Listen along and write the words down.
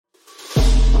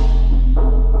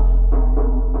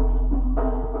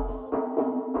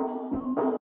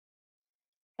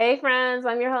Hey friends,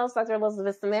 I'm your host, Dr.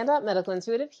 Elizabeth Samanda, medical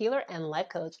intuitive healer and life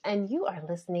coach, and you are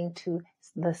listening to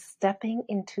the Stepping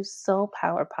into Soul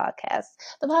Power podcast,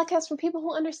 the podcast for people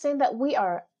who understand that we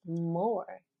are more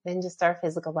than just our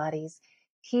physical bodies.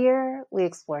 Here we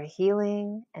explore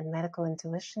healing and medical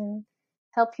intuition,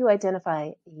 help you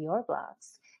identify your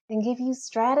blocks, and give you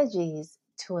strategies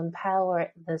to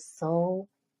empower the soul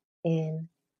in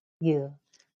you.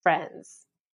 Friends,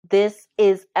 this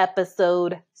is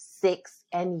episode 6,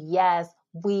 and yes,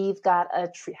 we've got a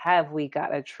treat. Have we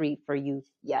got a treat for you?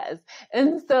 Yes.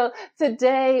 And so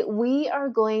today we are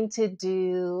going to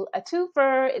do a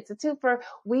twofer. It's a twofer.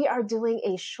 We are doing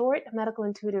a short medical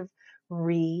intuitive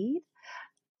read,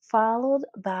 followed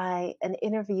by an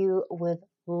interview with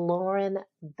Lauren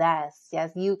Bess.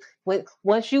 Yes,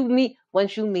 once you meet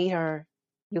her,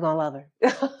 you're gonna love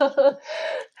her.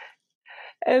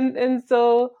 And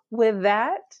so with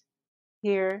that,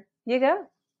 here you go.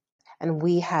 And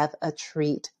we have a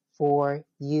treat for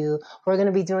you. We're going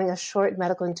to be doing a short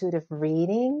medical intuitive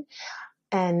reading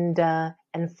and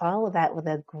follow that with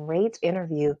a great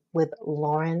interview with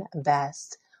Lauren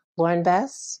Bess. Lauren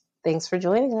Bess, thanks for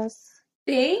joining us.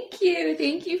 Thank you.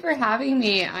 Thank you for having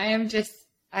me. I'm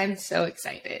so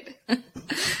excited.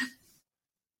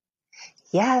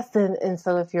 Yes, and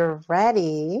so if you're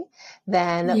ready,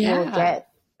 then we'll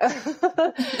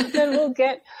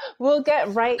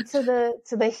get right to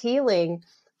the healing,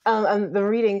 the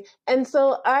reading. And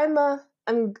so I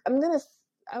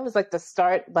always like to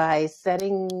start by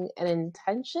setting an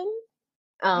intention,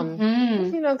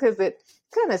 because it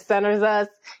kind of centers us.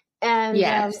 And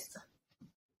yes.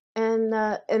 And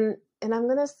I'm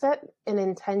gonna set an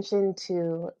intention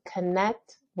to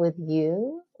connect with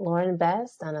you, Lauren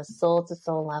Bess, on a soul to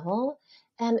soul level,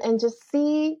 and just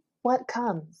see what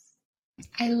comes.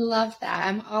 I love that.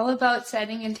 I'm all about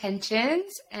setting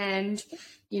intentions and,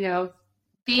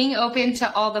 being open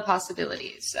to all the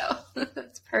possibilities. So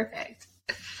that's perfect.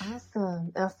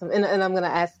 Awesome. And I'm going to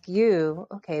ask you,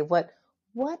 okay, what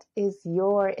is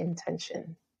your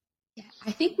intention? Yeah,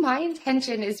 I think my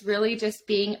intention is really just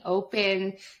being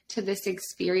open to this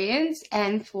experience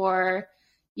and for,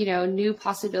 new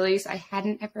possibilities I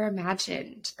hadn't ever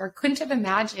imagined or couldn't have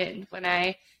imagined when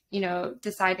I,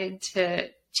 decided to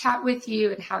chat with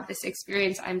you and have this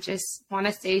experience. I just want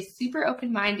to stay super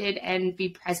open-minded and be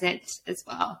present as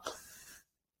well.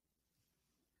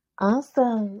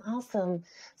 Awesome.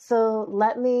 So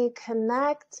let me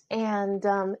connect and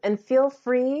feel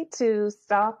free to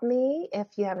stop me if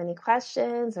you have any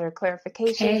questions or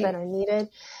clarifications that are needed.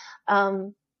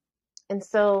 And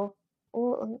so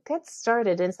we'll get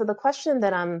started. And so the question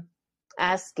that I'm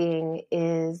asking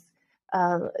is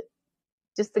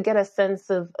just to get a sense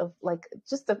of like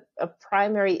just a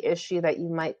primary issue that you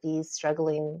might be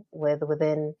struggling with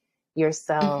within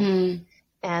yourself. Mm-hmm.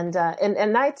 And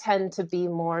I tend to be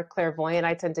more clairvoyant.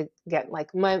 I tend to get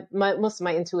like my most of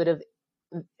my intuitive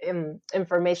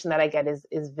information that I get is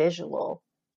visual.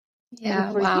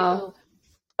 Yeah. Wow.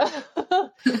 Yeah,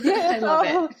 I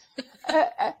love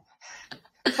it.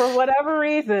 For whatever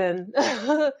reason,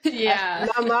 yeah,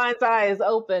 my mind's eye is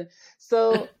open.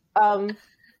 So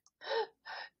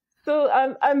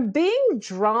I'm being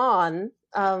drawn.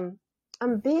 I'm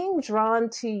being drawn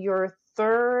to your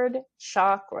third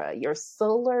chakra, your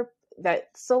solar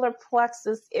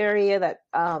plexus area, that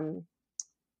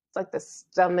it's like the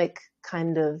stomach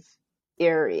kind of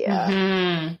area.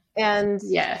 Mm-hmm. And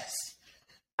yes,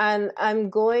 and I'm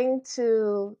going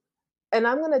to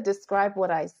describe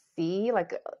what I see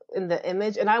like in the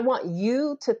image, and I want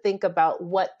you to think about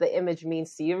what the image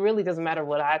means to you. It really doesn't matter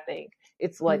what I think.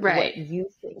 It's like what you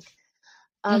think.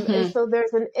 And so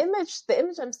there's an image, the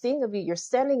image I'm seeing of you, you're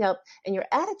standing up and you're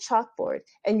at a chalkboard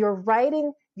and you're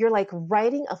writing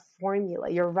a formula.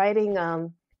 You're writing, I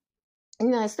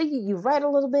think you write a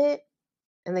little bit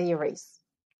and then you erase.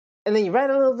 And then you write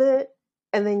a little bit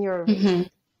and then you're erasing. Mm-hmm.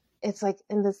 It's like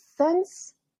in the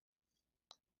sense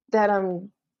that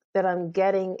I'm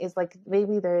getting is like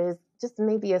maybe there is just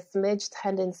maybe a smidge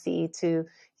tendency to,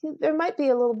 there might be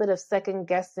a little bit of second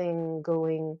guessing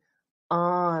going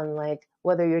on, like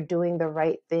whether you're doing the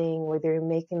right thing, whether you're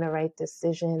making the right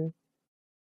decision.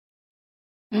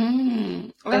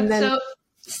 Well, that's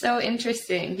so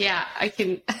interesting. Yeah, I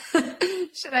can.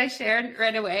 Should I share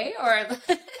right away or?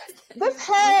 This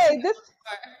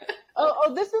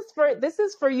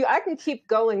is for you. I can keep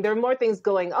going. There are more things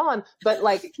going on, but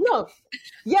like no,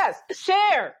 yes,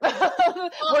 share.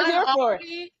 We're here for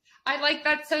it. I like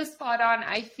that, so spot on.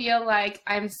 I feel like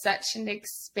I'm such an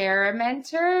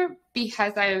experimenter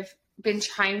because I've been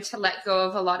trying to let go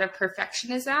of a lot of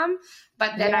perfectionism,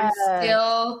 but then I'm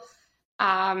still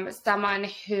someone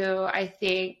who I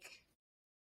think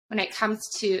when it comes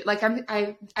to like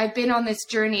I've been on this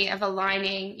journey of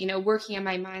aligning, working on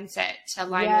my mindset to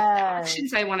align with the Yes.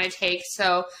 actions I want to take.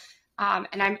 So,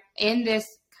 and I'm in this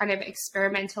kind of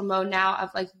experimental mode now of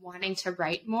like wanting to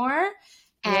write more.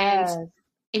 And Yes.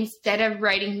 instead of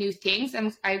writing new things,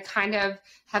 I kind of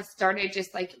have started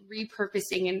just like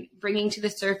repurposing and bringing to the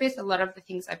surface a lot of the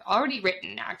things I've already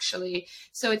written, actually.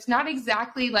 So it's not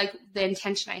exactly like the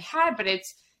intention I had, but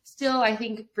it's still, I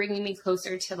think, bringing me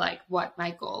closer to like what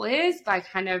my goal is by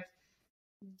kind of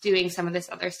doing some of this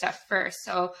other stuff first.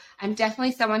 So I'm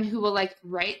definitely someone who will like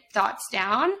write thoughts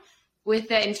down with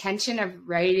the intention of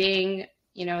writing,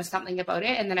 something about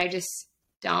it. And then I just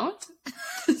don't.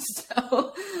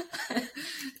 so,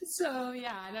 so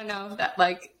yeah, I don't know that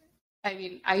like, I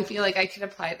mean, I feel like I could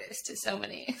apply this to so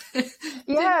many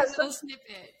Yeah. different little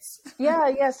snippets.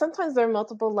 Yeah. Sometimes there are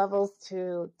multiple levels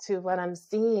to what I'm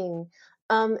seeing.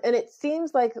 And it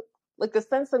seems like the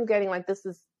sense I'm getting, like this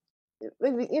is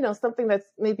maybe, something that's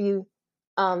maybe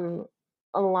um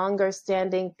a longer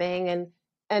standing thing,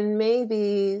 and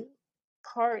maybe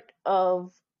part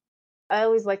of, I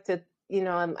always like to,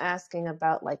 I'm asking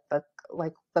about like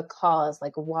the cause,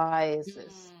 like why is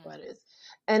this, what is,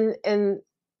 and and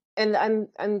and I'm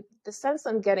the sense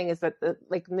I'm getting is that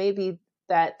like maybe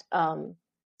that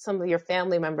some of your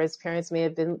family members, parents may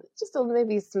have been just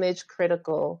maybe a smidge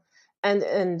critical, and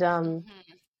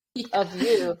Yeah, of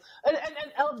you, and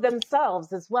of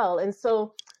themselves as well. And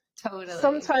so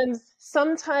totally.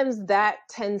 sometimes that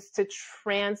tends to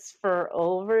transfer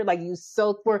over, like you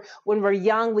soak, when we're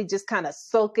young, we just kind of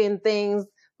soak in things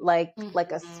like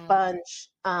a sponge,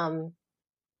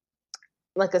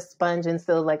 and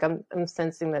so like I'm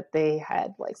sensing that they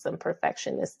had like some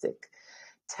perfectionistic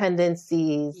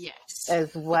tendencies Yes.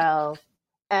 as well.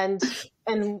 And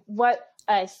what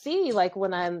I see, like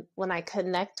when I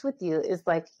connect with you, is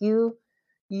like you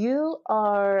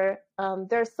are,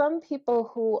 there are some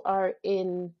people who are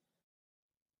in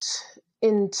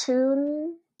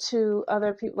tune to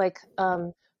other people, like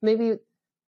maybe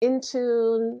in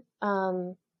tune,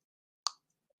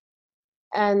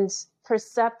 and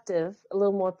perceptive, a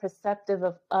little more perceptive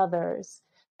of others.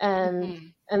 and Mm-hmm.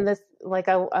 and this, like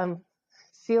I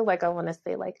feel like I want to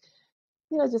say, like,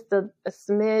 just a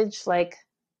smidge, like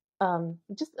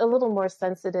just a little more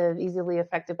sensitive, easily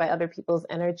affected by other people's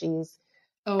energies.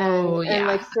 and Oh, and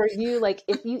like yeah. for you, like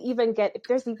if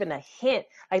there's even a hint,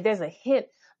 like there's a hint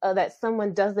that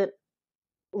someone doesn't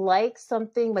like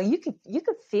something, like you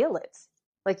could feel it,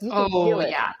 like you can Oh, feel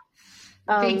it. yeah.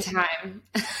 Big um time.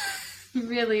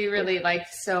 Really, really like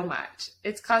so much.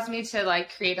 It's caused me to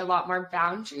like create a lot more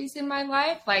boundaries in my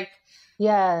life, like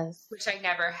yes. which I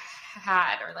never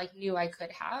had or like knew I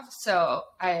could have. So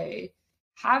I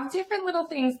have different little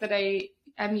things that I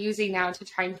am using now to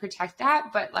try and protect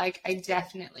that. But like I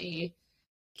definitely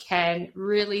can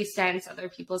really sense other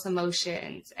people's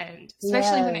emotions. And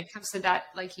especially when Yes. it comes to that,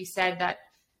 like you said, that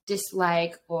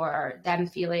dislike or them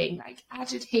feeling like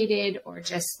agitated or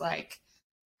just like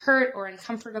hurt or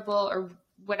uncomfortable or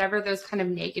whatever those kind of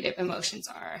negative emotions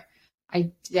are.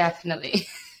 I definitely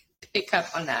pick up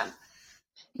on them.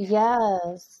 Yeah.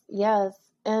 Yes.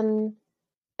 And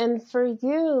for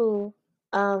you,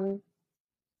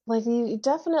 like you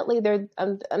definitely, there,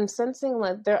 I'm sensing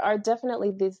like there are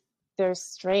definitely there's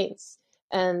strengths,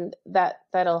 and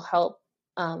that'll help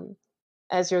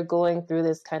as you're going through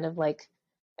this kind of like,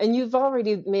 and you've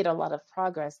already made a lot of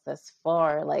progress thus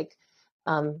far, like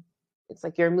um it's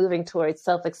like you're moving towards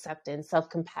self-acceptance,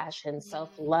 self-compassion,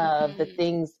 self-love, the Mm-hmm.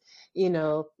 things,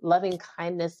 loving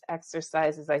kindness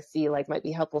exercises I see like might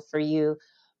be helpful for you.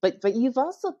 But you've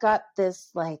also got this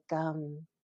like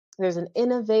there's an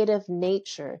innovative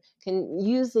nature,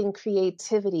 using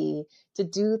creativity to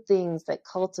do things that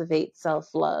cultivate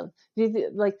self-love.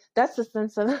 Like that's the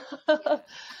sense of Yeah.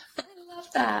 I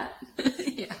love that.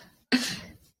 Yeah.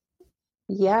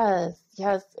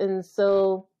 yes. And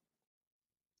so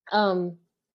um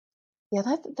yeah,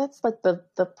 that's like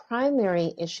the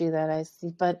primary issue that I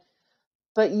see. But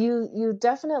you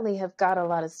definitely have got a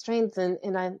lot of strengths, and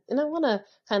I want to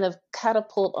kind of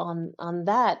catapult on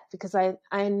that, because I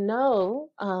know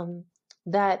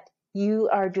that you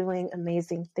are doing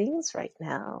amazing things right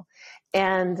now.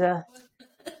 And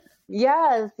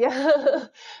yes, yeah.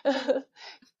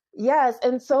 Yes.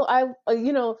 And so I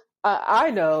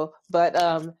know, but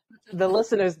the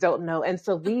listeners don't know. And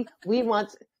so we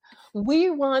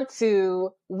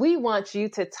want you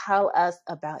to tell us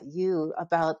about you,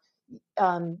 about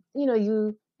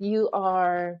you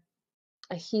are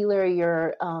a healer,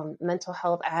 you're mental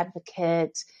health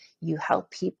advocate, you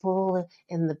help people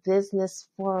in the business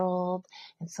world.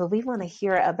 And so we want to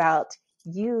hear about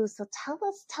you. So tell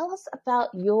us about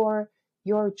your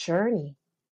journey.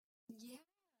 Yeah.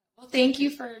 Well, thank you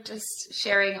for just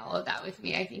sharing all of that with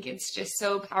me. I think it's just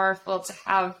so powerful to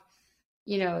have,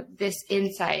 this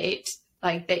insight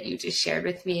like that you just shared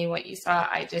with me and what you saw.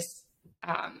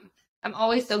 I'm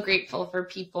always so grateful for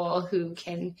people who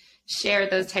can share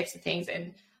those types of things.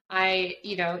 And I,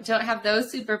 don't have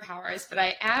those superpowers, but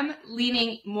I am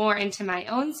leaning more into my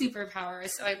own superpowers.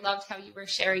 So I loved how you were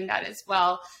sharing that as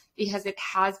well, because it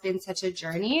has been such a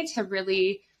journey to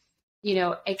really,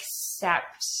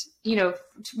 accept, to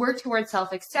work towards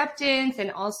self-acceptance,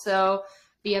 and also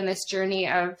be on this journey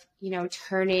of,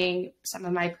 turning some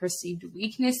of my perceived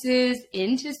weaknesses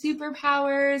into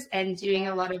superpowers, and doing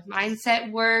a lot of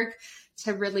mindset work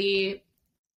to really,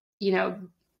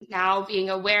 now being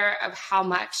aware of how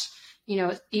much,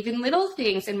 even little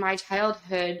things in my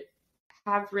childhood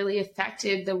have really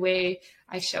affected the way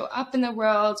I show up in the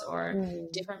world, or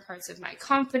different parts of my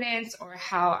confidence, or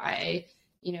how I,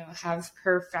 have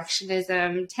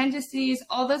perfectionism tendencies,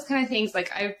 all those kind of things.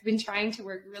 Like, I've been trying to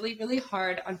work really, really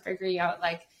hard on figuring out,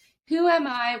 like, who am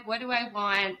I? What do I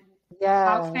want?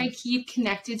 How can I keep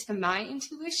connected to my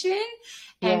intuition,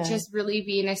 and just really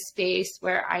be in a space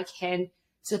where I can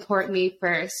support me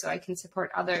first so I can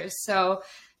support others. So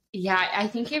yeah, I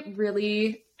think it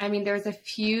really, there's a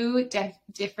few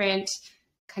different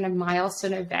kind of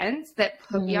milestone events that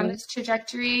put me on this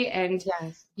trajectory. And,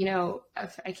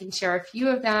 if I can share a few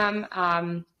of them.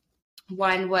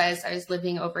 One was, I was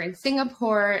living over in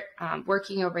Singapore,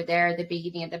 working over there at the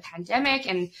beginning of the pandemic,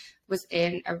 and was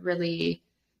in a really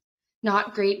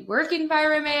not great work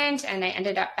environment. And I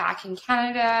ended up back in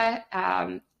Canada,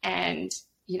 and,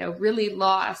 really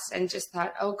lost, and just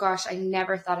thought, oh gosh, I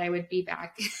never thought I would be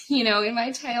back, in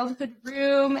my childhood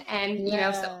room. And,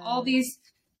 so all these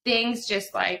things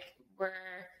just like were,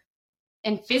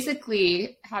 and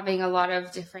physically having a lot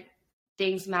of different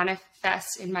things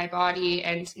manifest in my body.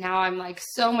 And now I'm like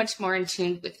so much more in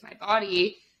tune with my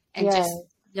body, and just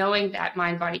knowing that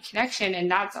mind body connection. And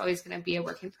that's always going to be a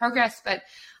work in progress. But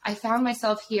I found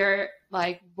myself here,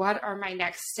 like, what are my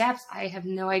next steps? I have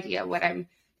no idea what I'm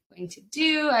going to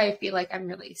do. I feel like I'm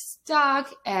really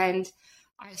stuck. And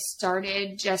I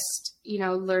started just,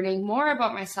 learning more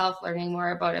about myself, learning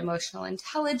more about emotional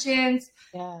intelligence,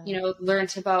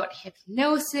 learned about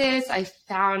hypnosis. I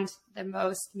found the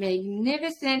most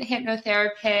magnificent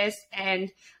hypnotherapist, and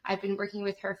I've been working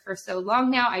with her for so long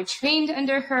now. I trained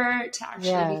under her to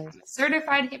actually become a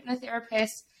certified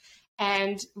hypnotherapist.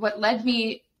 And what led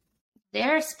me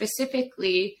there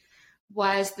specifically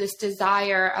was this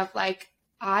desire of, like,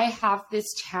 I have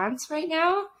this chance right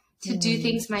now to do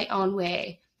things my own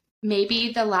way.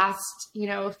 Maybe the last,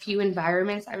 few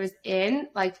environments I was in,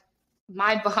 like,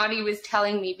 my body was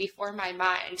telling me before my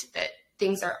mind that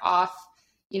things are off.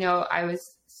 I was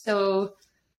so,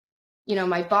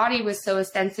 my body was so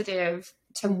sensitive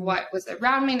to what was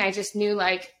around me. And I just knew,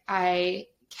 like, I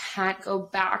can't go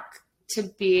back to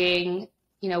being,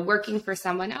 working for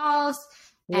someone else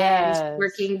and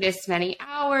working this many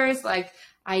hours. Like,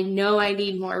 I know I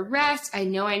need more rest. I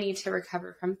know I need to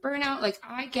recover from burnout. Like,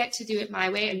 I get to do it my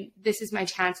way, and this is my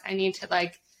chance. I need to,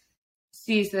 like,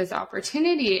 seize this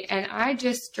opportunity. And I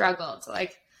just struggled.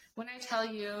 Like, when I tell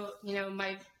you,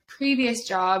 my previous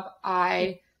job,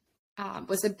 I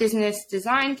was a business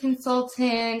design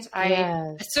consultant.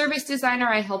 A service designer.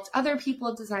 I helped other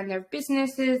people design their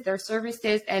businesses, their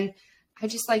services. And I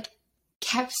just, like,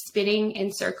 kept spinning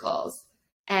in circles.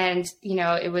 And,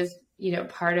 it was,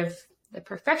 part of the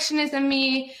perfectionism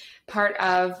me, part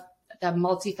of the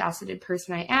multifaceted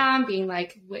person I am, being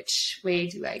like, which way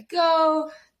do I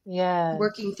go?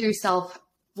 Working through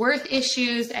self-worth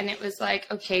issues. And it was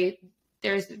like, okay,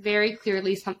 there's very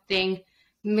clearly something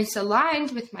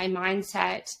misaligned with my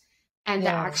mindset and the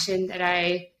action that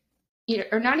I,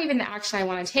 or not even the action I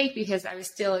want to take, because I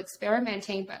was still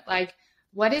experimenting, but, like,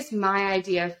 what is my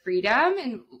idea of freedom,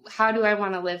 and how do I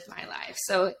want to live my life?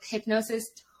 So hypnosis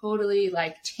totally,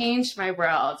 like, changed my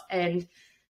world. And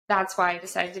that's why I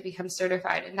decided to become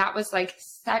certified. And that was, like,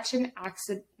 such an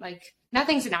accident, like,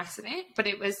 nothing's an accident, but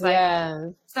it was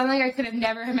like something I could have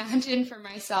never imagined for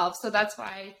myself. So that's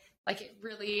why, like, it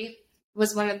really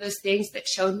was one of those things that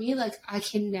showed me, like, I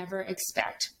can never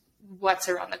expect what's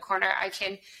around the corner. I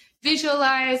can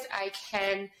visualize, I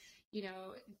can,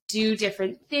 do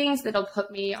different things that'll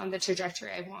put me on the trajectory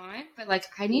I want. But, like,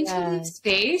 I need to leave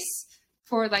space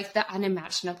for, like, the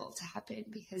unimaginable to happen,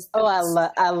 because I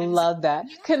love that.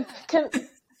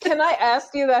 Can I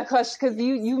ask you that question?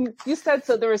 Because you said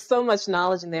so. There was so much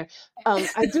knowledge in there.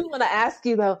 I do want to ask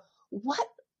you though,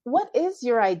 what is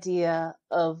your idea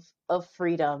of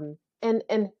freedom, and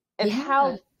Yeah.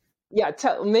 how? Yeah,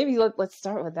 maybe let's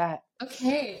start with that.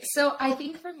 Okay. So I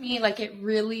think for me, like it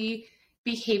really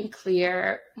became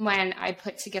clear when I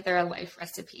put together a life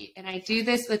recipe. And I do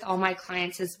this with all my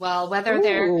clients as well, whether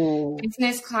they're Ooh,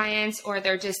 business clients or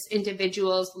they're just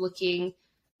individuals looking,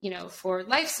 for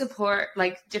life support,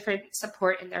 like different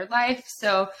support in their life.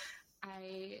 So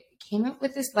I came up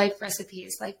with this life recipe.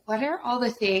 It's like, what are all the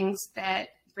things that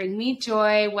bring me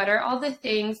joy? What are all the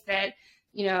things that,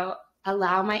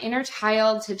 allow my inner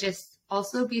child to just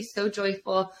also be so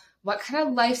joyful? What kind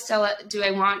of lifestyle do I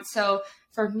want? So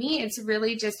for me, it's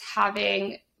really just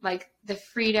having like the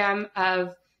freedom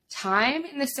of time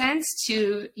in the sense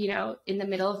to, in the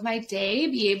middle of my day,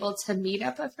 be able to meet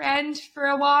up a friend for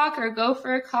a walk or go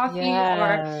for a coffee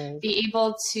or yes, be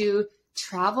able to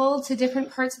travel to different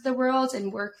parts of the world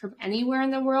and work from anywhere in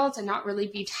the world and not really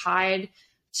be tied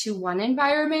to one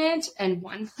environment and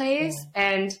one place.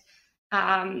 yeah, And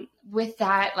with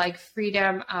that, like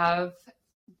freedom of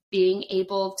being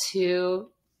able to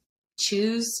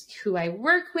choose who I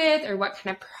work with or what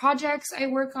kind of projects I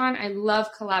work on. I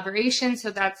love collaboration.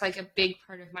 So that's like a big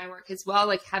part of my work as well,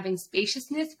 like having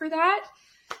spaciousness for that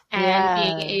and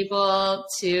being yeah, able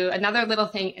to, another little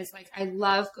thing is like, I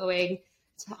love going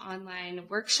to online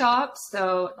workshops.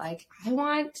 So like, I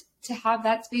want to have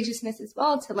that spaciousness as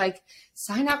well to like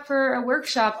sign up for a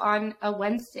workshop on a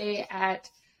Wednesday at,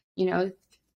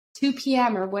 2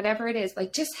 p.m. or whatever it is,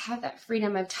 like just have that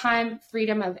freedom of time,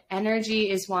 freedom of energy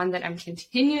is one that I'm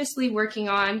continuously working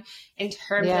on in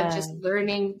terms of yeah, just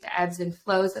learning the ebbs and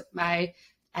flows of my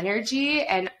energy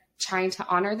and trying to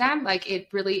honor them. Like it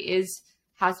really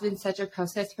has been such a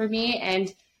process for me.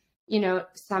 And,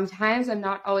 sometimes I'm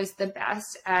not always the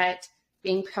best at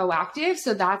being proactive.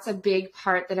 So that's a big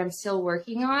part that I'm still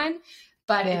working on,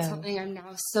 but it's yeah, something I'm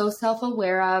now so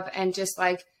self-aware of and just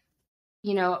like,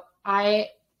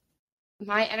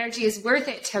 my energy is worth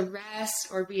it to rest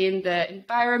or be in the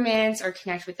environment or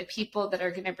connect with the people that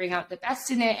are going to bring out the best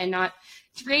in it and not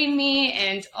drain me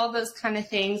and all those kind of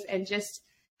things. And just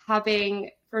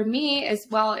having, for me as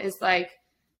well, is like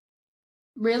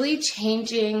really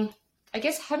changing, I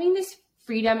guess, having this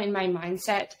freedom in my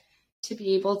mindset to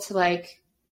be able to like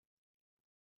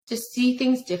just see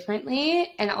things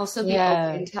differently and also be yeah.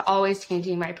 open to always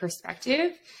changing my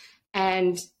perspective.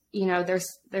 And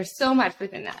there's so much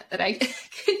within that I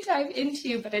could dive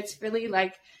into, but it's really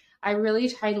like I really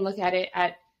try and look at it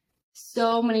at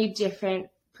so many different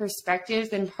perspectives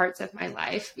and parts of my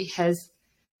life because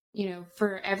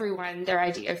for everyone their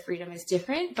idea of freedom is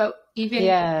different, but even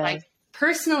Yeah. like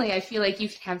personally I feel like you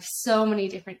can have so many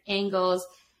different angles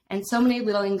and so many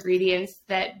little ingredients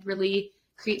that really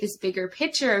create this bigger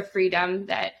picture of freedom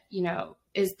that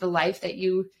is the life that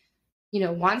you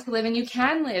want to live and you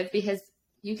can live because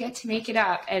you get to make it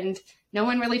up and no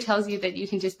one really tells you that you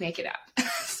can just make it up.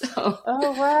 So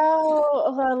Oh wow.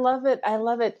 Oh, I love it. I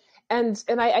love it. And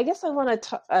I guess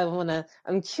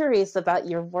I'm curious about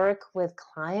your work with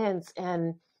clients,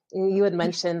 and you had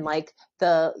mentioned like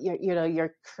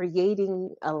you're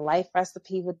creating a life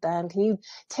recipe with them. Can you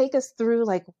take us through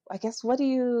like I guess how do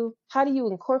you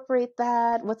incorporate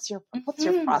that? What's your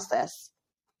mhm. process?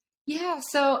 Yeah,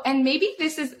 so and maybe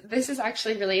this is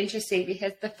actually really interesting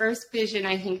because the first vision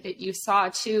I think that you saw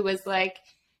too was like,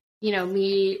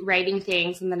 me writing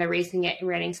things and then erasing it and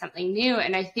writing something new.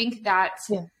 And I think that's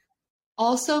Yeah.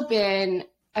 also been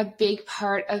a big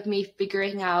part of me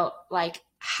figuring out like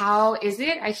how is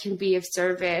it I can be of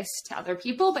service to other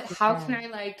people, but how can Yeah. I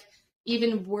like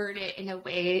even word it in a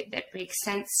way that makes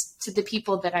sense to the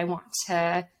people that I want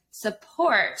to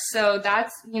support. So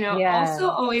that's, also Yeah.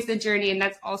 always a journey and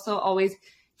that's also always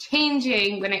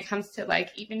changing when it comes to like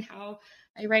even how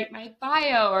I write my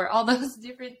bio or all those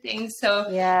different things. So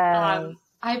Yes.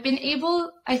 I've been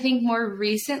able, I think more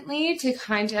recently to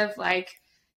kind of like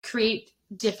create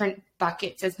different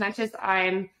buckets as much as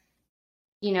I'm,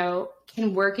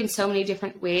 can work in so many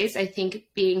different ways. I think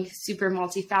being super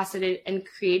multifaceted and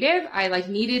creative, I like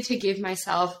needed to give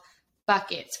myself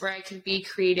buckets where I could be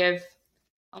creative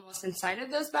almost inside of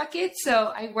those buckets.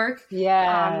 So I work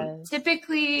Yes.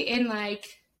 typically in like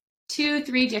 2,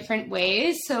 3 different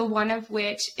ways. So one of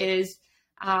which is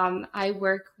I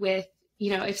work with,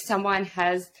 if someone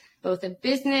has both a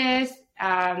business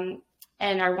and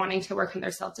are wanting to work on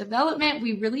their self-development,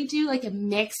 we really do like a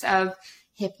mix of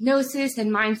hypnosis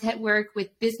and mindset work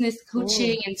with business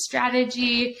coaching Ooh. and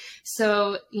strategy.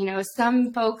 So,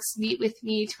 some folks meet with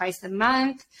me twice a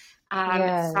month.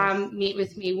 Yes. Some meet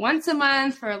with me once a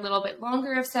month for a little bit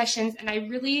longer of sessions. And I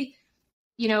really,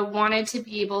 wanted to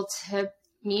be able to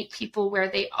meet people where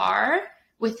they are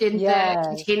within the Yes.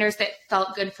 containers that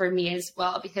felt good for me as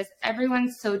well, because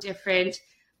everyone's so different.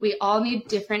 We all need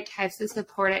different types of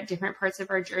support at different parts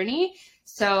of our journey.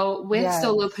 So with Yes.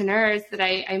 solopreneurs, that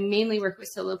I mainly work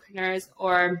with solopreneurs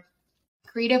or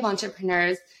creative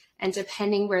entrepreneurs, and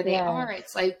depending where they are,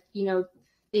 it's like,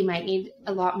 they might need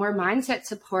a lot more mindset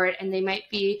support, and they might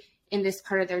be in this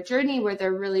part of their journey where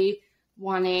they're really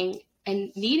wanting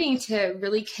and needing to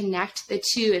really connect the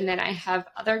two. And then I have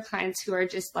other clients who are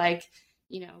just like,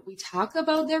 we talk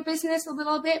about their business a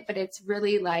little bit, but it's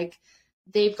really like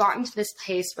they've gotten to this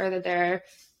place where they're,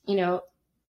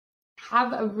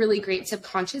 have a really great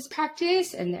subconscious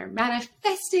practice, and they're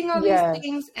manifesting all these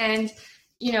things. And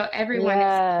everyone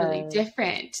is really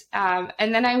different.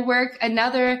 And then I work,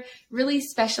 another really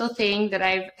special thing that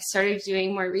I've started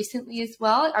doing more recently as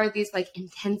well are these like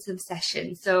intensive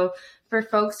sessions. So for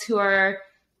folks who are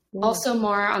also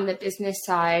more on the business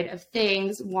side of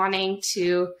things, wanting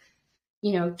to,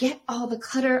 get all the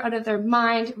clutter out of their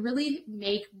mind, really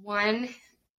make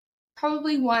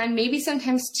probably one, maybe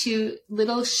sometimes two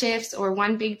little shifts or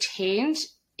one big change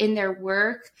in their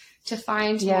work to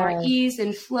find more ease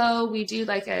and flow. We do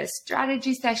like a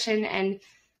strategy session, and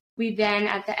we then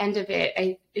at the end of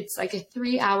it, it's like a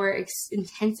 3-hour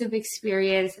intensive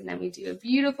experience. And then we do a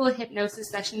beautiful hypnosis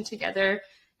session together.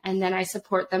 And then I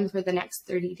support them for the next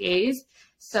 30 days.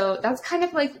 So that's kind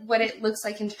of like what it looks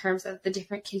like in terms of the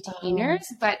different containers.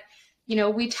 But,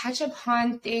 we touch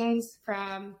upon things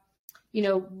from,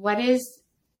 what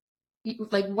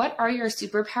are your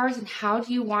superpowers, and how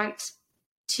do you want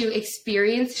to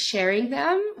experience sharing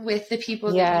them with the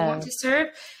people that you want to serve,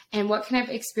 and what kind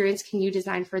of experience can you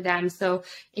design for them? So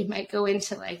it might go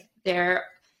into like their,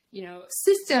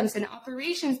 systems and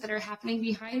operations that are happening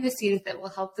behind the scenes that will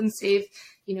help them save,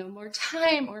 more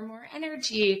time or more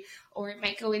energy, or it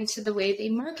might go into the way they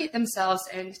market themselves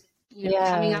and,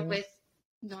 coming up with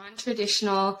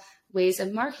non-traditional ways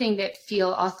of marketing that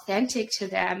feel authentic to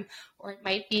them. Or it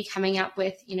might be coming up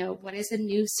with, what is a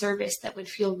new service that would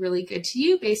feel really good to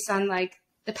you based on like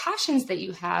the passions that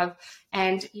you have,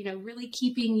 and, really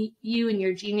keeping you in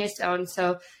your genius zone.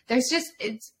 So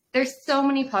there's so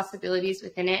many possibilities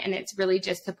within it. And it's really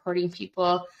just supporting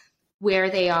people where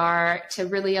they are to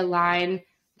really align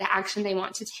the action they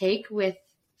want to take with,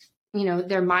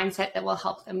 their mindset that will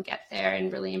help them get there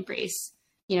and really embrace,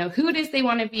 who it is they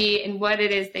want to be and what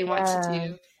it is they want to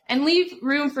do, and leave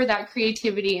room for that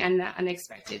creativity and the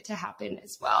unexpected to happen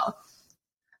as well.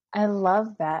 I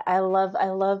love that. I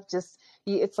love just,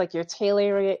 it's like you're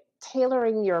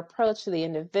tailoring your approach to the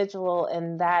individual.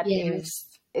 And that is,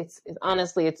 it's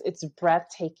honestly, it's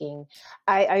breathtaking.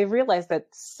 I realize that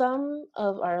some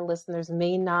of our listeners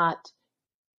may not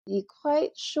be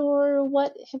quite sure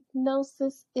what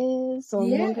hypnosis is. So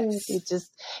I'm wondering if you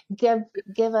just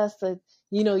give us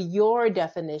your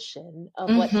definition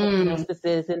of what hypnosis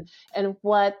is, and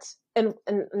what, and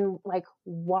like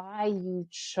why you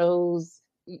chose,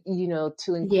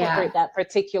 to incorporate that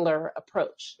particular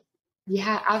approach.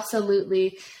 Yeah,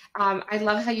 absolutely. I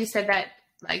love how you said that,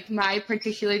 like my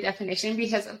particular definition,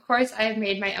 because of course I have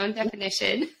made my own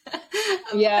definition of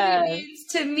what it means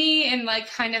to me, and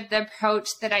like kind of the approach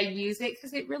that I use it,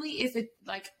 because it really is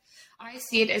I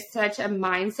see it as such a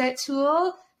mindset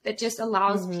tool that just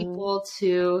allows people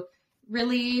to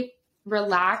really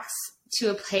relax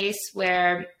to a place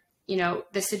where,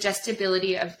 the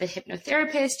suggestibility of the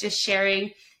hypnotherapist just sharing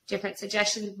different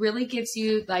suggestions really gives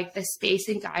you like the space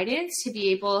and guidance to be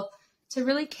able to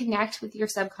really connect with your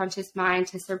subconscious mind,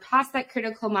 to surpass that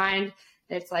critical mind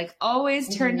that's like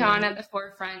always turned on at the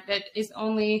forefront, that is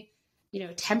only,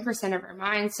 10% of our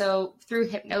mind. So through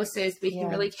hypnosis, we can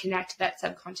really connect to that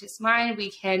subconscious mind.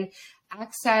 We can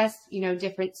access,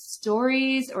 different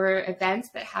stories or events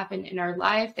that happen in our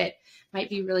life that might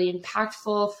be really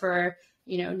impactful for,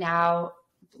 now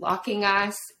blocking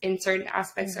us in certain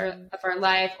aspects of our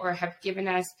life, or have given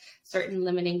us certain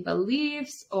limiting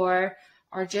beliefs, or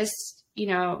are just,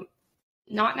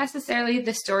 not necessarily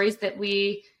the stories that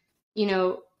we,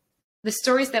 the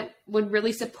stories that would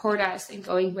really support us in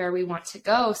going where we want to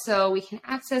go. So we can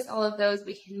access all of those.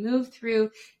 We can move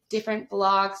through different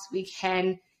blocks. We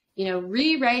can,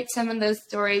 rewrite some of those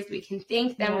stories. We can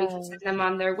thank them. We can send them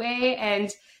on their way. And,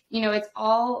 it's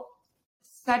all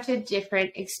such a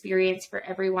different experience for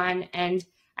everyone. And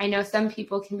I know some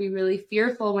people can be really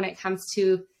fearful when it comes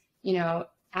to,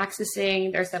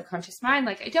 accessing their subconscious mind.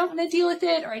 Like, I don't want to deal with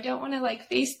it, or I don't want to like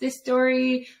face this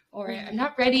story, or I'm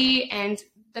not ready. And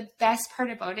the best part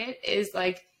about it is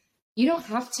like, you don't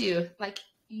have to, like,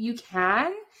 you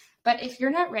can, but if you're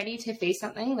not ready to face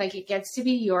something, like it gets to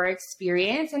be your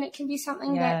experience, and it can be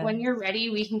something that when you're ready,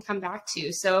 we can come back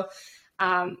to. So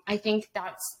I think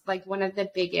that's like one of the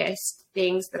biggest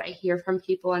things that I hear from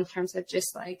people in terms of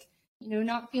just like,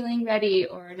 not feeling ready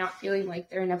or not feeling like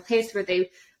they're in a place where they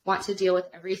want to deal with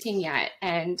everything yet.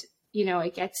 And,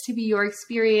 it gets to be your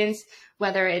experience,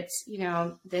 whether it's,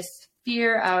 this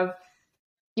fear of,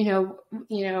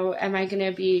 am I going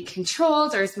to be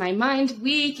controlled, or is my mind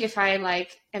weak if I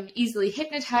like am easily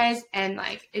hypnotized? And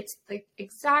like, it's the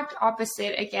exact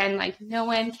opposite. Again, like no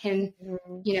one can,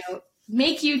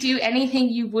 make you do anything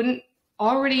you wouldn't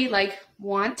already like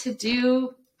want to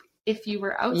do if you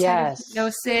were outside of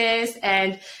hypnosis.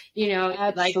 And,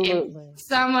 like if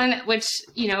someone, which,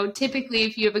 typically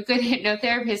if you have a good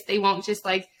hypnotherapist, they won't just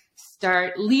like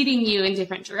start leading you in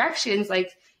different directions.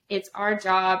 Like it's our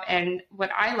job. And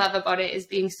what I love about it is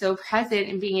being so present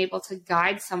and being able to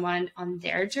guide someone on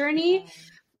their journey.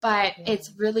 But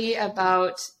it's really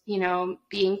about,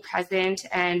 being present,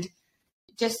 and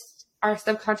just our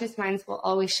subconscious minds will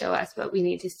always show us what we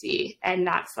need to see. And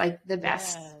that's like the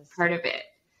best part of it.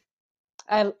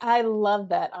 I love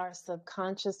that. Our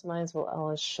subconscious minds will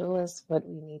always show us what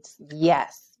we need to see.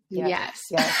 Yes.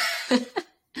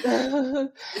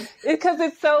 Because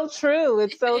it's so true.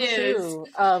 It's so true.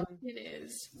 It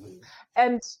is.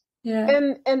 And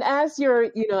as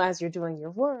you're, as you're doing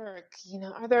your work,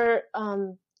 are there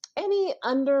any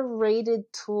underrated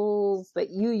tools that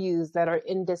you use that are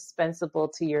indispensable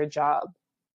to your job?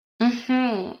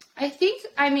 I think,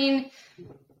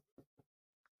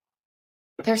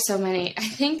 there's so many. I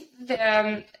think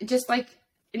that, just like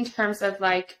in terms of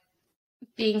like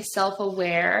being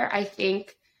self-aware, I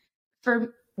think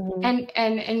and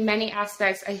in many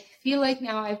aspects, I feel like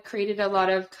now I've created a lot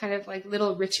of kind of like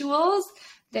little rituals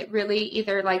that really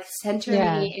either like center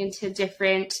me into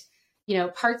different,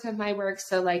 parts of my work.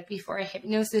 So like before a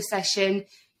hypnosis session,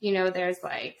 there's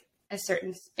like a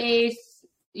certain space,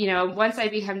 once I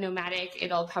become nomadic,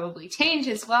 it'll probably change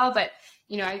as well. But,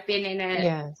 I've been in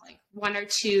like one or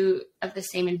two of the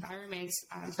same environments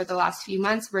for the last few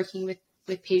months working with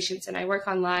patients, and I work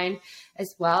online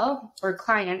as well, or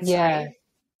clients. Right?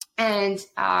 And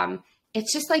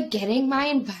it's just like getting my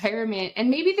environment, and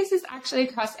maybe this is actually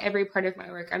across every part of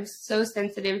my work. I'm so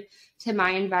sensitive to my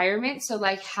environment. So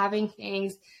like having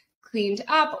things cleaned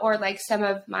up, or like some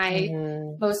of my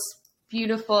most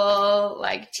beautiful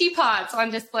like teapots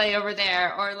on display over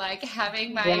there, or like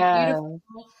having my beautiful,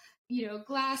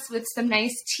 glass with some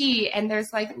nice tea. And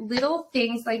there's like little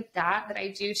things like that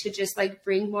I do to just like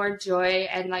bring more joy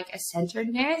and like a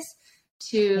centeredness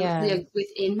to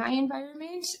within my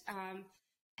environment.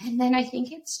 And then I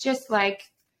think it's just like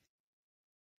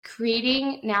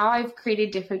now I've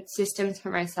created different systems for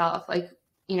myself. Like,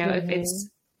 if it's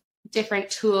different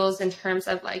tools in terms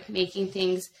of like making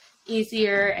things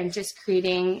easier and just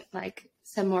creating like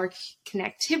some more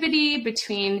connectivity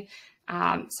between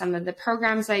some of the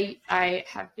programs I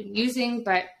have been using.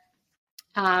 But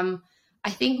I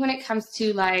think when it comes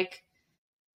to like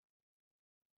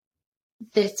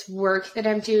this work that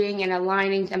I'm doing and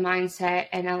aligning the mindset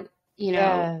and,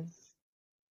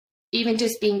 even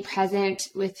just being present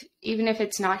with, even if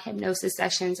it's not hypnosis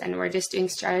sessions and we're just doing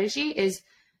strategy, is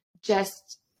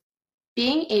just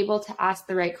being able to ask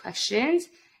the right questions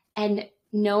and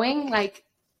knowing like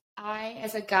I,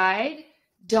 as a guide,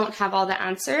 don't have all the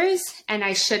answers, and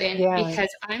I shouldn't, because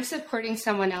I'm supporting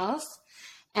someone else,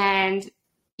 and,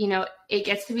 it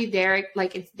gets to be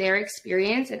it's their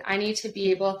experience, and I need to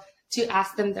be able to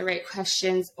ask them the right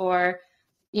questions, or,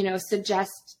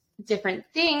 suggest different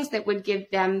things that would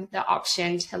give them the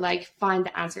option to like find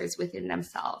the answers within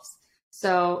themselves.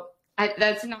 So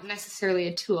that's not necessarily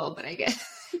a tool, but I guess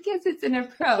it's an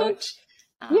approach.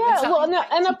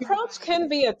 An approach can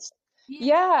be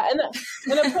an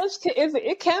approach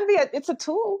can be it's a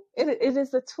tool. It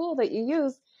is a tool that you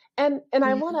use, and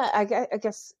I want to I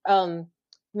guess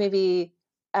maybe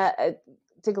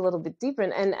dig a little bit deeper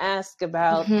and ask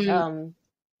about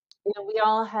we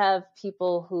all have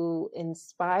people who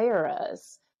inspire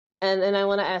us, and I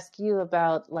want to ask you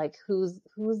about like who's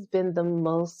been the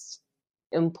most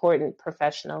important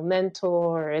professional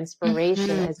mentor or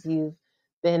inspiration as you've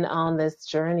been on this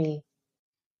journey.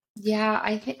 Yeah,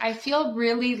 I feel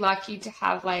really lucky to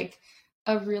have like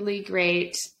a really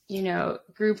great,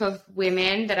 group of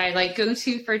women that I like go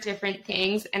to for different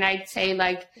things. And I'd say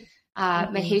like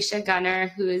Mahesha Gunner,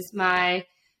 who is my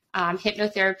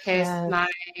hypnotherapist, my,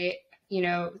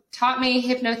 taught me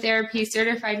hypnotherapy,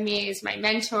 certified me as my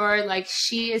mentor. Like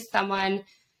she is someone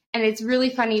And it's really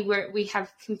funny where we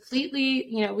have completely,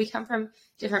 we come from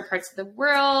different parts of the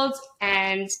world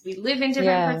and we live in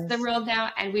different parts of the world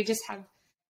now. And we just have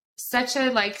such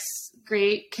a like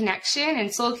great connection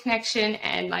and soul connection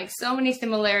and like so many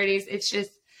similarities. It's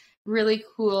just really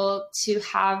cool to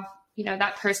have,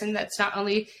 that person that's not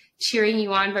only cheering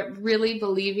you on, but really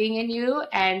believing in you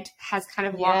and has kind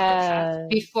of walked the path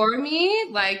before me.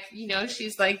 Like,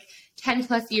 she's like 10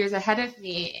 plus years ahead of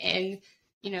me in,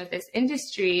 this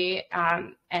industry,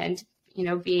 and,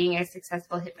 being a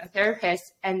successful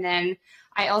hypnotherapist. And then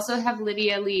I also have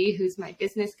Lydia Lee, who's my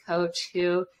business coach,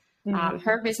 who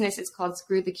her business is called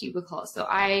Screw the Cubicle. So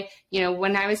I,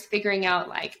 when I was figuring out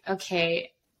like,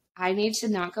 okay, I need to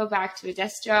not go back to a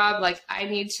desk job. Like I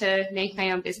need to make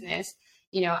my own business.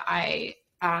 I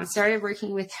started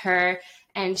working with her,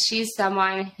 and she's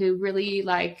someone who really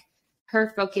like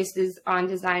her focus is on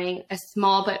designing a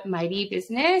small but mighty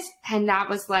business. And that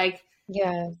was like,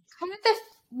 kind of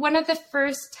one of the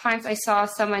first times I saw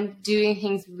someone doing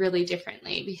things really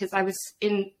differently, because I was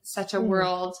in such a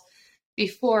world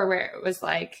before where it was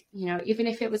like, even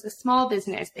if it was a small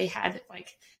business, they had like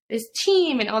this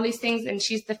team and all these things. And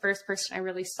she's the first person I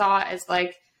really saw as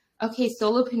like, okay,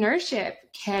 solopreneurship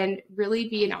can really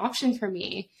be an option for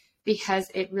me, because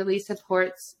it really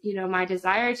supports, my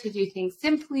desire to do things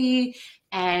simply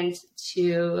and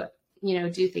to,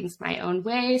 do things my own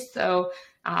way. So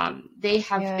they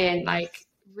have been like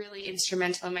really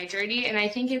instrumental in my journey. And I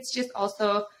think it's just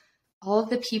also all of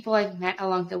the people I've met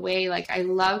along the way. Like I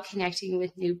love connecting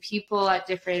with new people at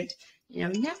different,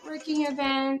 networking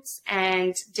events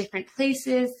and different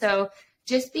places. So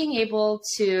just being able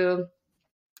to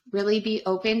really be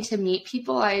open to meet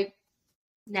people I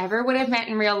never would have met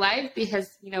in real life, because,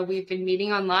 we've been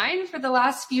meeting online for the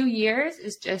last few years,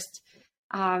 is just,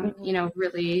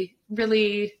 really,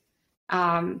 really,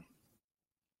 and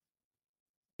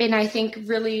I think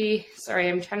really, sorry,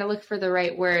 I'm trying to look for the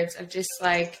right words of just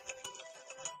like,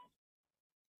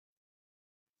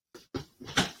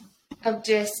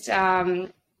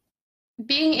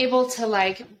 being able to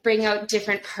like bring out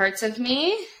different parts of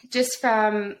me just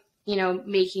from,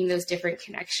 making those different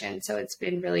connections. So it's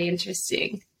been really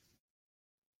interesting.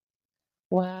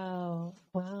 Wow.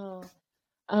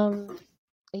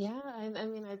 Yeah, I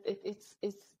mean, it's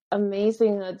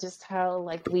amazing just how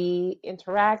like we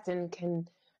interact and can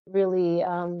really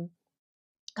how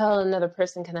another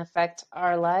person can affect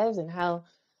our lives and how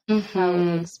we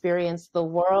experience the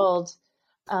world.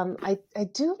 I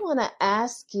do want to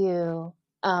ask you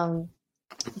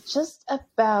just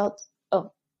about.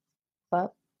 Oh,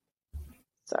 well,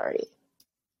 sorry.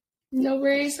 No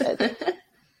worries.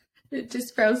 It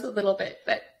just froze a little bit,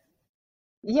 but.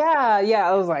 Yeah.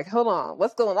 I was like, hold on,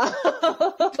 what's going on?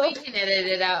 We can edit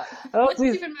it out. What's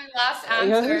even my last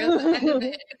answer at the end of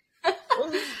it?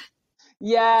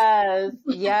 Yes.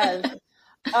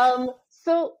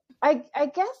 So I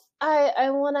guess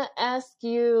I want to ask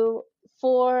you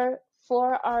for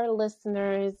our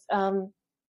listeners,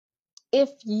 if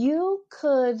you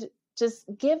could just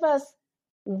give us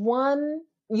one.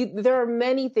 There are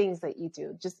many things that you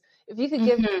do. Just if you could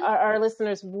give our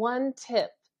listeners one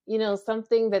tip,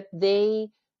 something that they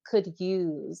could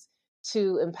use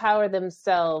to empower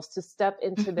themselves to step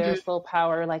into their full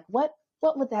power, like what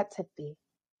would that tip be?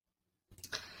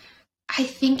 I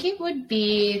think it would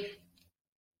be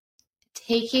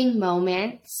taking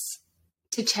moments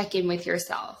to check in with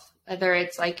yourself, whether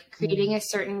it's like creating a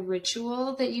certain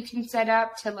ritual that you can set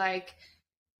up to like,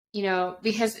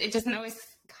 because it doesn't always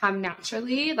come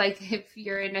naturally. Like if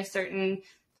you're in a certain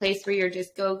place where you're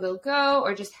just go,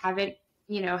 or just haven't,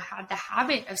 had the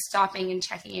habit of stopping and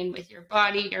checking in with your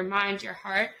body, your mind, your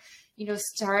heart,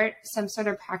 start some sort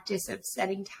of practice of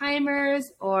setting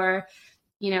timers or,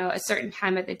 a certain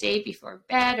time of the day before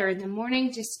bed or in the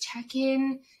morning. Just check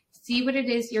in, see what it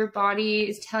is your body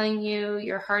is telling you,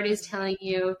 your heart is telling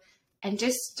you, and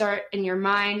just start in your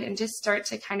mind and just start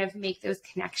to kind of make those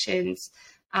connections,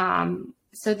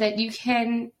 so that you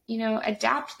can,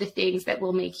 adapt the things that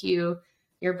will make your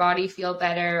body feel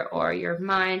better, or your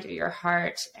mind or your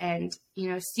heart, and,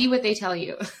 see what they tell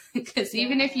you. Because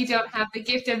even if you don't have the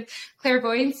gift of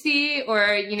clairvoyancy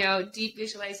or, deep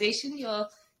visualization, you'll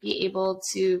be able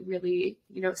to really,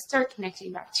 start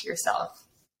connecting back to yourself.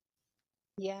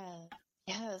 Yeah.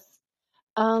 Yes.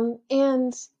 And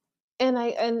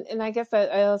I guess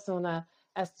I also want to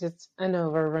ask, just, I know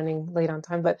we're running late on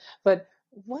time, but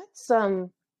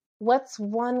what's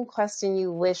one question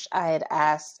you wish I had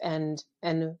asked, and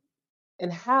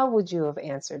how would you have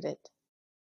answered it?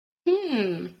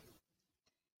 I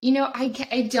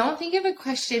don't think of a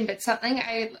question, but something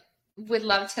I would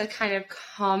love to kind of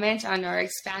comment on or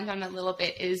expand on a little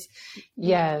bit is,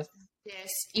 Yes.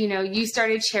 this, you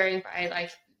started sharing by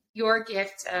like your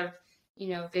gift of,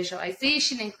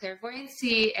 visualization and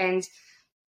clairvoyancy. And,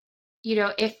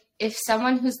 if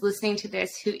someone who's listening to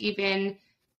this who even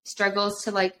struggles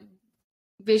to like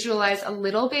visualize a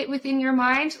little bit within your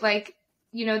mind, like,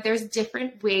 there's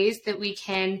different ways that we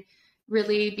can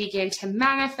really begin to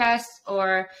manifest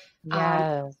or,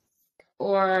 Yes.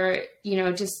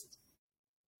 just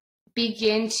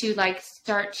begin to like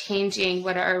start changing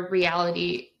what our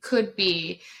reality could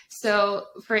be. So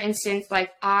for instance,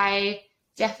 like I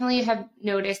definitely have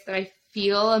noticed that I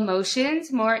feel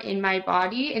emotions more in my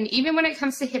body. And even when it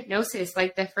comes to hypnosis,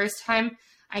 like the first time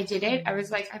I did it, I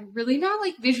was like, I'm really not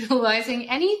like visualizing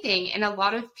anything. And a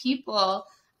lot of people,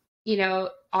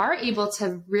 are able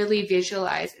to really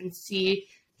visualize and see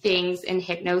things in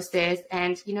hypnosis.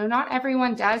 And, not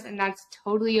everyone does, and that's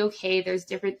totally okay. There's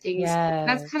different things. Yes.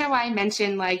 That's kind of why I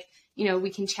mentioned like,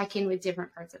 we can check in with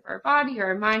different parts of our body or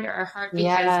our mind or our heart,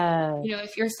 because, Yes.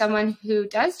 if you're someone who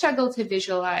does struggle to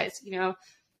visualize,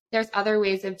 there's other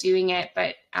ways of doing it.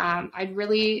 But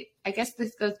I guess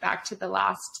this goes back to the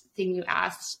last thing you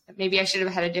asked. Maybe I should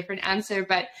have had a different answer,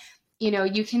 but,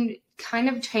 you can kind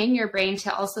of train your brain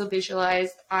to also visualize.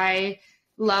 I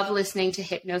love listening to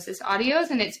hypnosis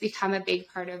audios, and it's become a big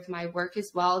part of my work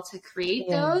as well to create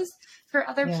those for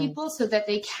other people so that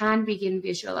they can begin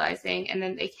visualizing, and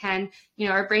then they can,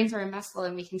 our brains are a muscle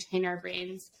and we can train our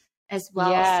brains as well.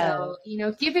 Yes. So,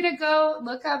 give it a go,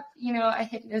 look up, a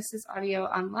hypnosis audio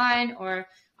online, or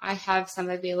I have some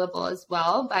available as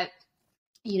well, but,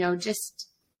 just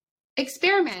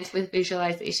experiment with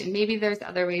visualization. Maybe there's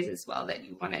other ways as well that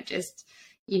you want to just,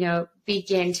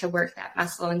 begin to work that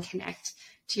muscle and connect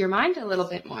to your mind a little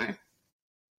bit more.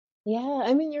 Yeah,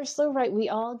 I mean, you're so right. We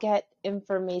all get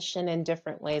information in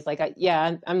different ways. Like,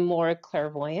 I'm more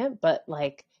clairvoyant, but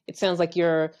like, it sounds like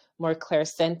you're more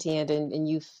clairsentient and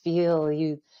you feel,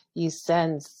 you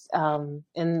sense, and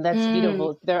that's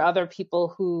beautiful. There are other people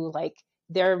who like,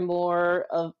 they're more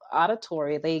of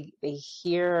auditory. They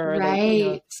hear,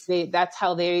 Right. that's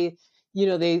how they,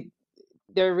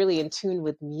 they're really in tune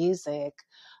with music.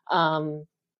 And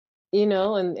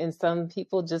some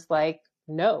people just like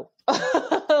no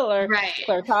or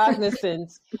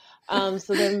claircognizance.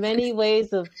 So there are many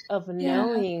ways of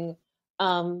knowing.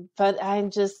 But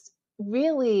I'm just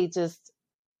really just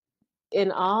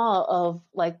in awe of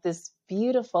like this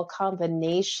beautiful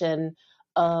combination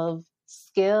of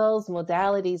skills,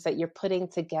 modalities that you're putting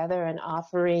together and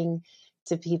offering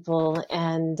to people.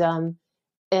 And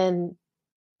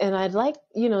I'd like,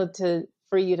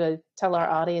 for you to tell our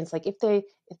audience, like if they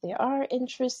are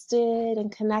interested in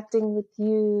connecting with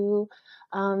you,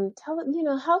 tell them,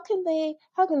 how can they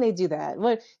do that?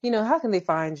 What, how can they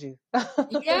find you?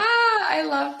 Yeah, I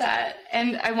love that.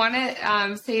 And I want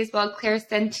to say as well,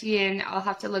 clairsentient, I'll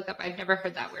have to look up. I've never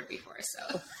heard that word before.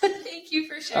 So thank you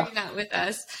for sharing that with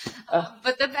us.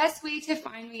 But the best way to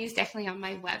find me is definitely on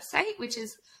my website, which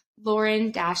is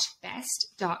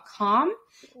lauren-best.com.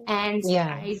 And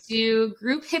I do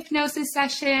group hypnosis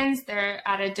sessions. They're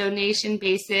at a donation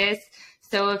basis.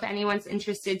 So if anyone's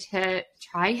interested to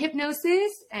try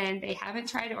hypnosis and they haven't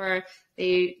tried, or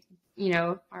they,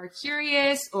 are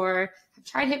curious or have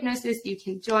tried hypnosis, you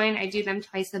can join. I do them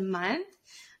twice a month.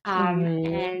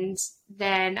 And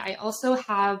then I also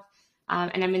have,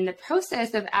 and I'm in the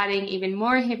process of adding even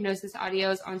more hypnosis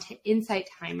audios onto Insight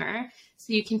Timer.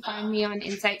 So you can find me on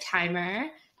Insight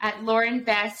Timer at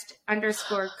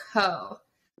laurenbest_co.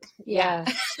 Yeah.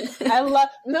 I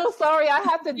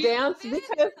have to dance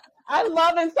because I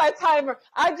love Insight Timer.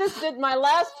 I just did my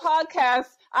last podcast.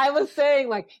 I was saying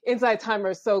like Insight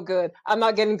Timer is so good. I'm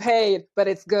not getting paid, but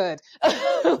it's good.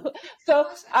 So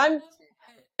I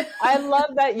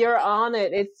love that you're on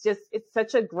it. It's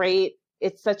such a great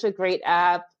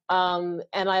app. And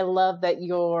I love that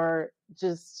you're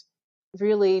just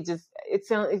really it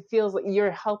feels like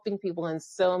you're helping people in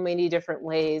so many different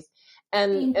ways.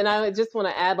 And I just want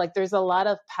to add, like, there's a lot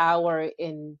of power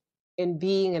in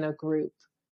being in a group.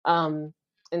 And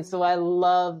so I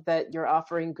love that you're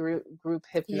offering group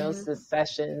hypnosis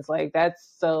sessions. Like,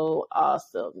 that's so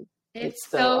awesome. It's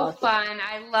so awesome. Fun.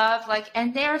 I love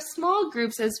and they are small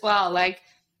groups as well. Like,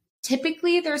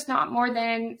 typically there's not more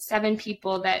than 7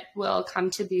 people that will come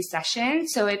to these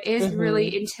sessions. So it is really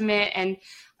intimate. And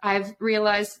I've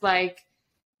realized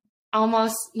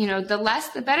almost, the less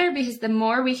the better, because the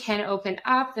more we can open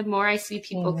up, the more I see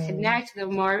people connect, the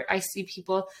more I see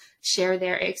people share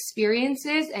their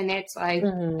experiences. And it's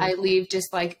I leave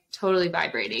just totally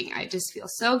vibrating. I just feel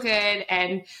so good.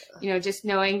 And, just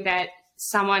knowing that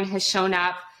someone has shown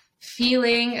up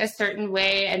feeling a certain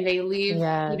way and they leave,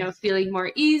 Yes. feeling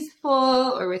more easeful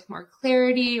or with more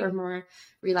clarity or more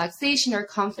relaxation or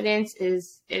confidence,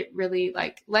 is it really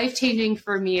like life-changing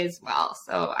for me as well.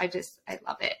 So I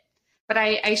love it. But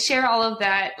I share all of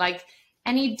that, like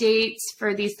any dates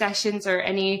for these sessions or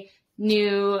any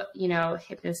new,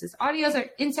 hypnosis audios or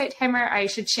insight timer, I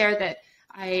should share that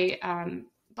I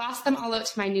blast them all out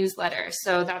to my newsletter.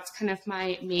 So that's kind of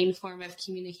my main form of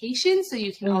communication. So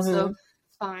you can also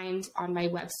find on my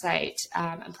website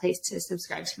a place to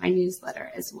subscribe to my newsletter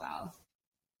as well.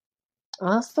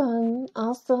 Awesome.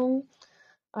 Awesome.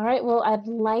 All right. Well, I'd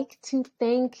like to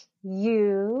thank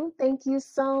you. Thank you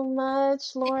so much,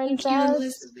 Lauren Thank you, Best.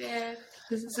 Elizabeth.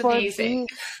 This is amazing.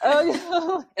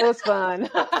 It was fun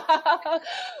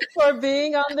for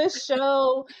being on this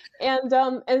show. And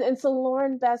so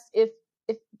Lauren Best, if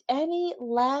any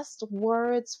last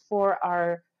words for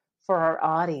our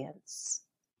audience.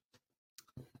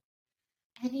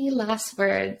 Any last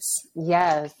words?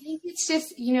 Yes. I think it's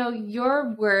just,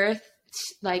 your worth,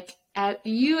 like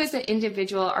you as an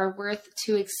individual are worth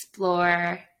to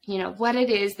explore, what it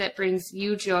is that brings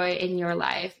you joy in your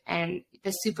life, and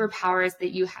the superpowers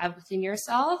that you have within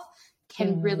yourself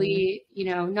can really,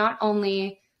 not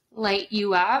only light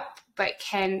you up, but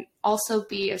can also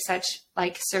be of such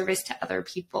like service to other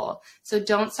people. So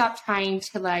don't stop trying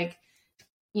to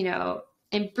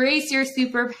embrace your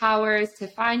superpowers, to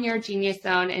find your genius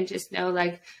zone, and just know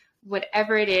like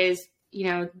whatever it is,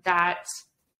 that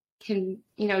can,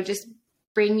 just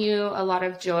bring you a lot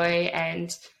of joy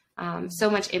and so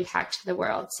much impact to the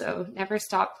world. So never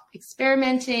stop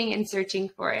experimenting and searching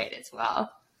for it as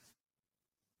well.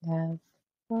 Yes.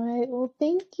 All right. Well,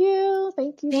 thank you.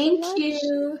 Thank you so much.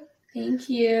 Thank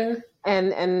you.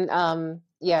 And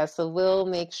yeah, so we'll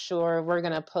make sure we're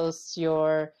going to post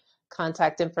your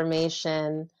contact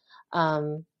information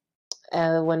when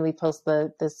we post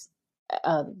the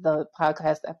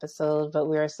podcast episode. But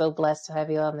we are so blessed to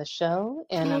have you on the show,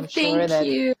 and I'm sure that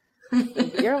you're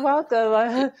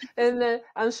welcome. And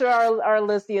I'm sure our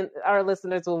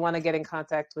listeners will want to get in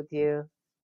contact with you.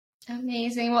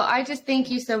 Amazing. Well, I just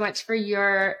thank you so much for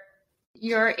your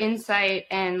insight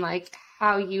and like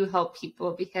how you help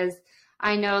people, because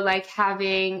I know like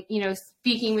having,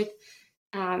 speaking with,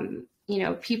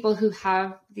 people who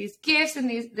have these gifts and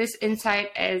this insight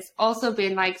has also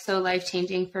been like so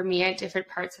life-changing for me at different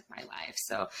parts of my life.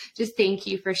 So just thank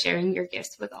you for sharing your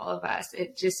gifts with all of us.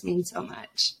 It just means so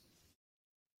much.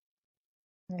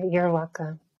 You're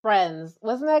welcome. Friends,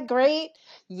 wasn't that great?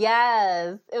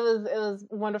 Yes, it was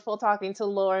wonderful talking to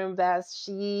Lauren Best.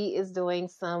 She is doing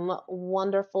some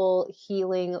wonderful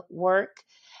healing work,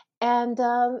 and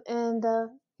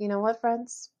you know what,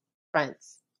 friends,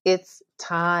 it's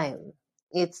time.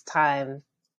 It's time.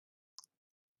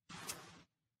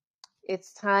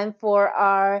 It's time for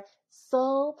our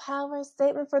soul power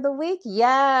statement for the week.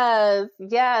 Yes,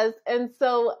 yes. And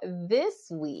so this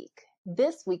week,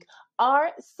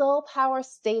 our soul power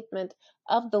statement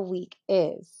of the week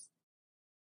is: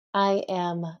 I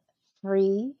am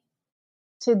free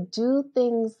to do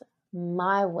things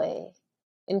my way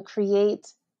and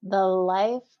create the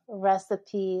life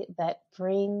recipe that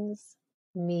brings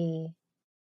me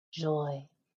joy.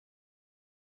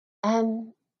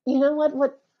 And you know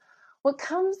what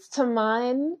comes to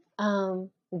mind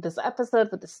with this episode,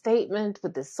 with the statement,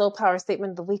 with this soul power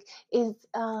statement of the week, is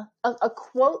a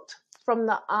quote from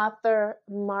the author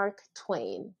Mark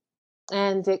Twain.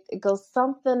 And it goes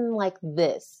something like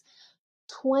this: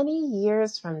 20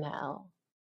 years from now,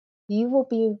 you will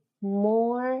be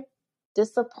more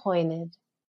disappointed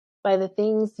by the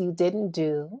things you didn't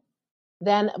do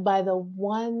than by the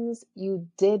ones you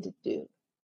did do.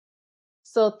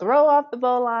 So throw off the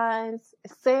bowlines,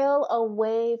 sail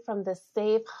away from the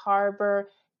safe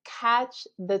harbor, catch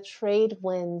the trade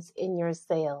winds in your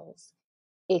sails,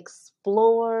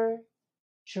 explore,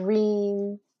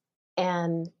 dream,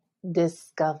 and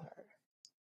discover.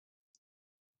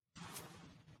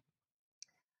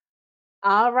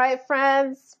 All right,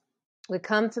 friends, we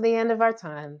come to the end of our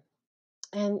time.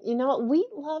 And you know what? We'd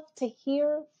love to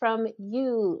hear from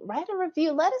you. Write a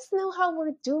review. Let us know how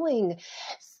we're doing.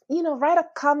 Write a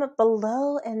comment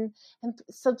below and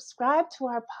subscribe to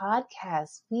our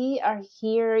podcast. We are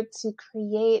here to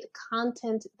create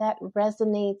content that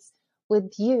resonates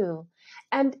with you.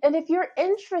 And if you're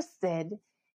interested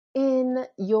in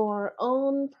your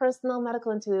own personal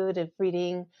medical intuitive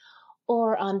reading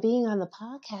or on being on the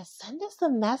podcast, send us a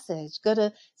message. Go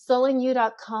to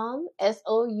soulinyou.com,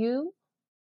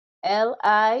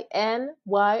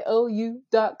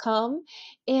 SOULINYOU.com,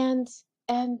 and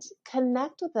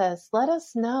connect with us. Let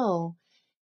us know.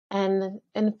 And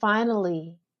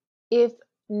finally, If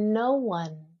no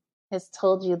one has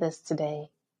told you this today,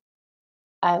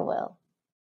 I will.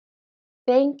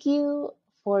 Thank you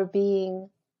for being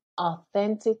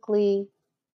authentically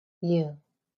you.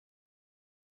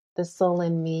 The soul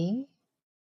in me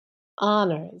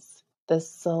honors the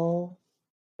soul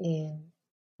in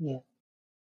you.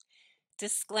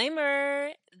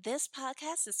 Disclaimer, this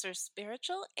podcast is for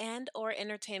spiritual and or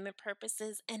entertainment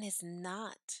purposes and is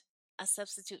not a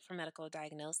substitute for medical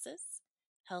diagnosis,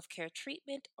 healthcare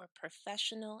treatment, or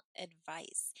professional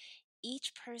advice.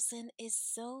 Each person is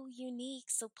so unique,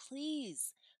 so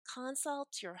please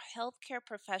consult your healthcare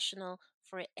professional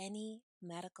for any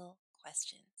medical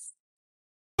questions.